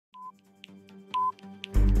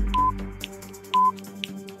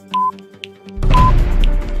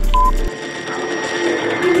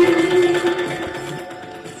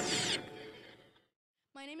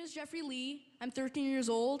I'm 13 years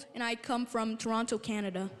old, and I come from Toronto,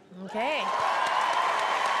 Canada. Okay.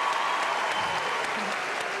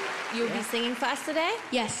 You'll be singing for us today?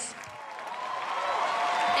 Yes.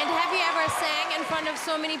 And have you ever sang in front of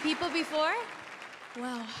so many people before?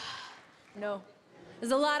 Wow. No.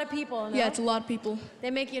 There's a lot of people, no? Yeah, it's a lot of people. They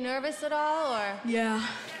make you nervous at all, or? Yeah.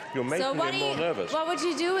 You're making me more nervous. What would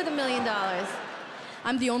you do with $1 million?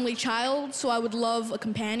 I'm the only child, so I would love a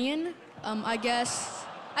companion. I guess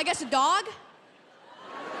a dog?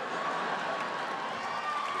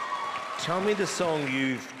 Tell me the song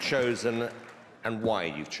you've chosen and why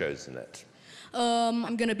you've chosen it.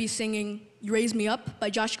 I'm gonna be singing You Raise Me Up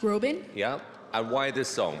by Josh Groban. Yeah, and why this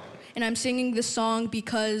song? And I'm singing this song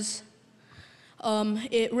because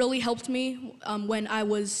it really helped me when I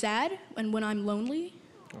was sad and when I'm lonely.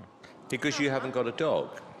 Because you haven't got a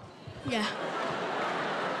dog? Yeah.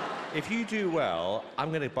 If you do well, I'm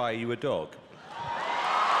going to buy you a dog.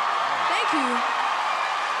 Thank you.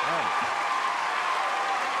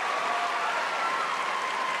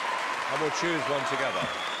 And we'll choose one together.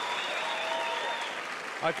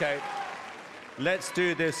 Okay, let's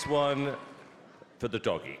do this one for the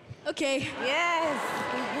doggy. Okay. Yes.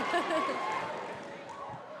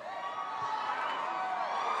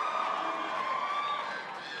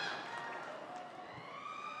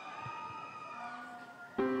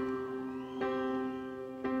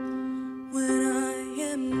 When I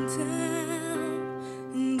am down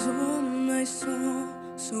and on my soul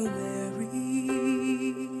so weary,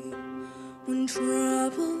 when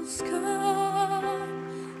troubles come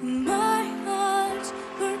and my heart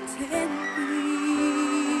burns heavy,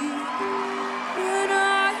 when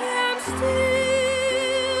I am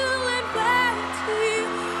still and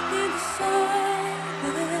waiting in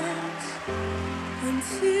silence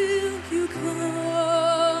until you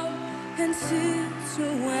come and sit so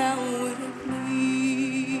well with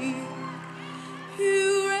me. You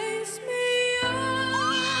raise me up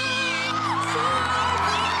so I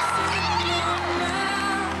can sing on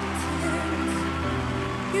mountains.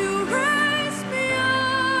 You raise me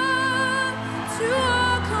up to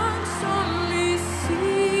walk on stormy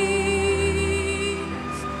seas.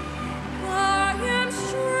 I am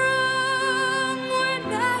strong when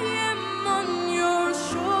I am on your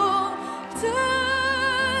shoulders.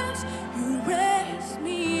 You raise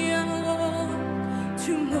me up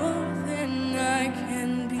to more than I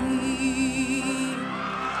can be.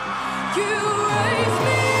 You raise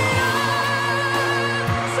me up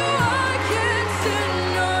so I can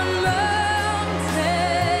stand on mountains.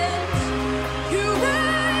 You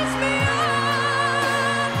raise me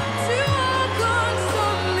up to walk on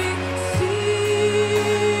stormy seas.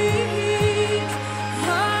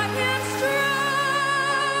 I am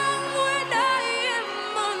strong when I am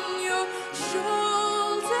on your shoulders.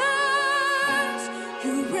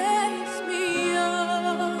 You raise me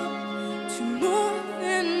up to more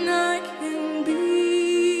than I can be.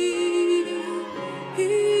 You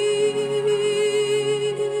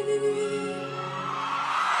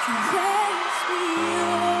raise me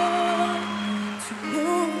up to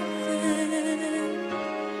more than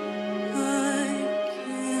I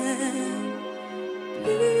can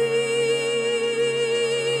be.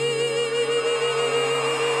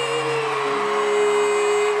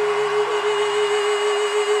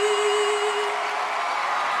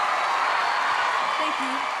 Thank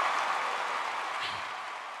you.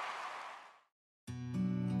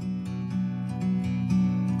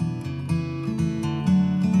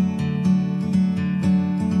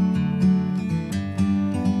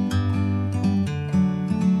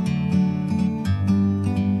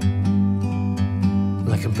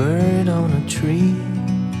 Like a bird on a tree,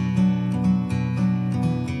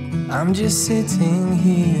 I'm just sitting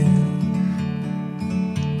here.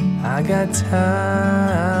 I got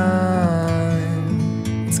time,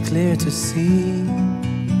 it's clear to see.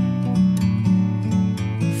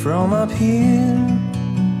 From up here,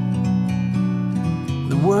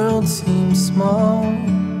 the world seems small.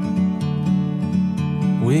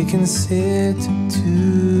 We can sit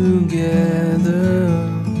together.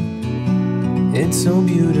 It's so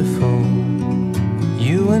beautiful,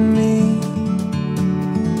 you and me.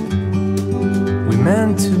 We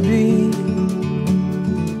meant to be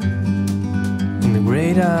in the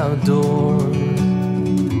great outdoors,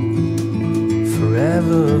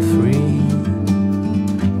 forever free.